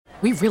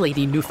We really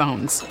need new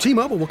phones.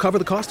 T-Mobile will cover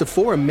the cost of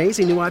 4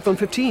 amazing new iPhone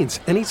 15s,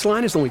 and each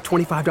line is only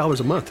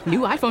 $25 a month. New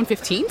iPhone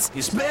 15s?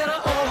 It's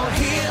better over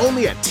here.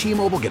 Only at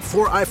T-Mobile, get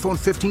 4 iPhone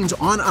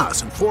 15s on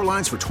us and 4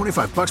 lines for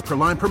 $25 per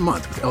line per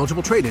month with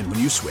eligible trade-in when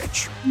you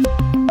switch.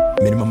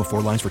 Minimum of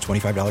 4 lines for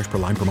 $25 per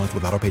line per month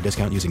with autopay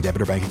discount using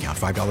debit or bank account.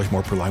 $5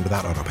 more per line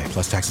without autopay,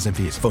 plus taxes and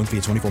fees. Phone fee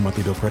at 24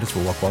 monthly bill credits for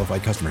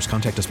well-qualified customers.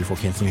 Contact us before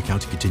canceling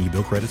account to continue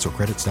bill credits or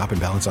credit stop and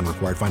balance on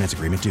required finance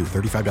agreement due.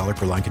 $35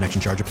 per line connection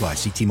charge applies.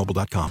 See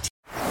T-Mobile.com.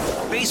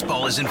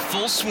 Baseball is in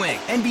full swing.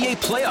 NBA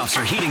playoffs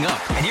are heating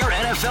up, and your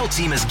NFL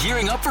team is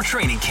gearing up for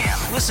training camp.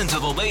 Listen to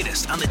the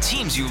latest on the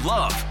teams you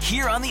love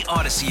here on the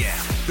Odyssey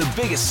app.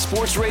 The biggest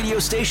sports radio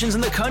stations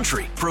in the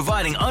country,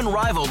 providing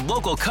unrivaled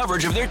local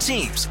coverage of their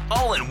teams,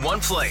 all in one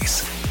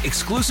place.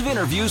 Exclusive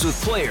interviews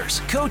with players,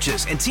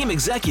 coaches, and team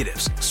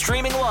executives,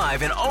 streaming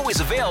live and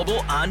always available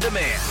on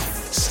demand.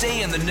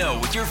 Stay in the know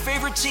with your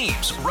favorite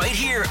teams right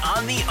here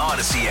on the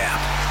Odyssey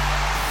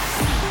app.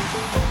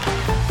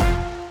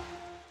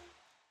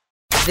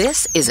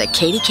 This is a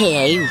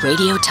KDKA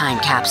radio time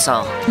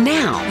capsule.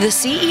 Now, the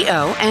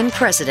CEO and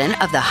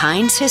president of the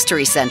Heinz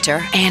History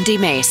Center, Andy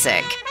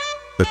Masek.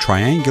 The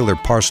triangular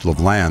parcel of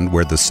land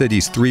where the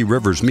city's 3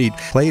 rivers meet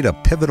played a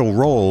pivotal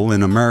role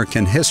in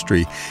American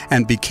history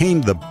and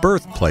became the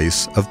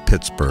birthplace of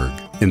Pittsburgh.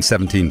 In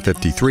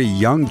 1753,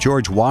 young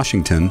George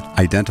Washington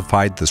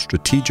identified the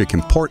strategic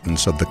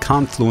importance of the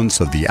confluence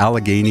of the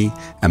Allegheny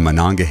and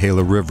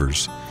Monongahela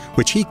rivers,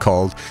 which he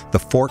called the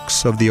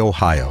Forks of the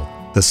Ohio.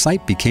 The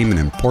site became an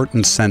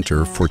important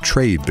center for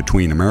trade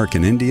between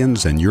American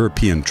Indians and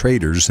European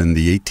traders in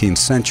the 18th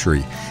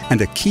century and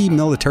a key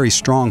military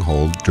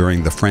stronghold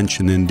during the French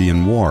and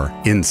Indian War.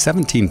 In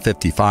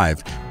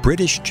 1755,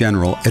 British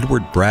General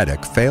Edward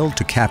Braddock failed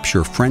to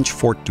capture French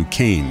Fort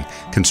Duquesne,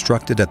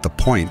 constructed at the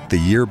point the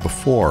year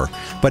before,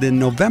 but in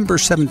November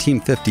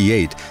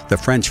 1758, the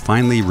French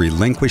finally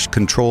relinquished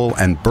control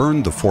and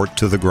burned the fort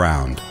to the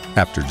ground.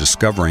 After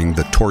discovering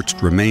the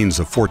torched remains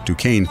of Fort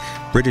Duquesne,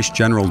 British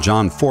General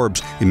John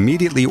Forbes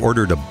immediately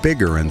ordered a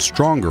bigger and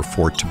stronger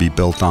fort to be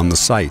built on the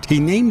site. He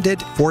named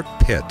it Fort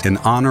Pitt in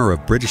honor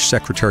of British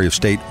Secretary of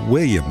State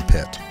William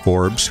Pitt.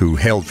 Forbes, who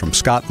hailed from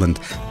Scotland,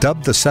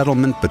 dubbed the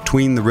settlement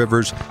between the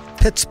rivers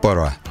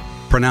Pittsburgh,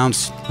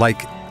 pronounced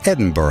like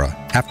Edinburgh.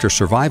 After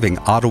surviving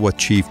Ottawa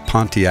Chief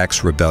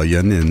Pontiac's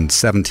rebellion in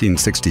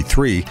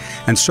 1763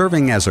 and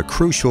serving as a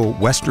crucial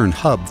western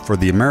hub for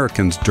the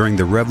Americans during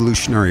the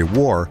Revolutionary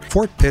War,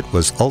 Fort Pitt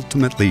was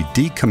ultimately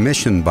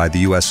decommissioned by the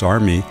U.S.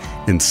 Army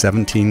in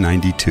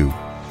 1792.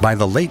 By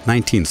the late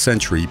 19th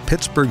century,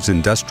 Pittsburgh's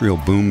industrial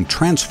boom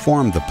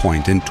transformed the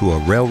point into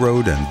a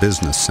railroad and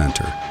business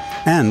center,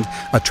 and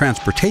a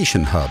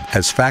transportation hub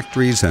as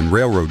factories and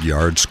railroad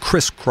yards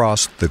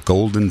crisscrossed the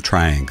Golden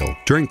Triangle.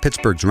 During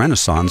Pittsburgh's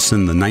Renaissance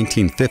in the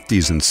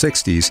 1950s and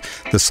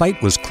 60s, the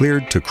site was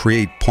cleared to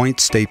create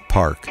Point State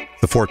Park.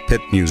 The Fort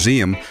Pitt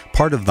Museum,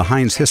 part of the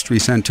Heinz History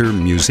Center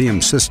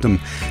museum system,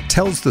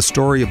 tells the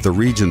story of the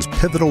region's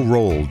pivotal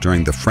role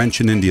during the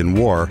French and Indian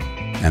War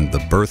and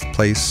the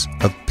birthplace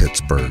of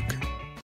Pittsburgh.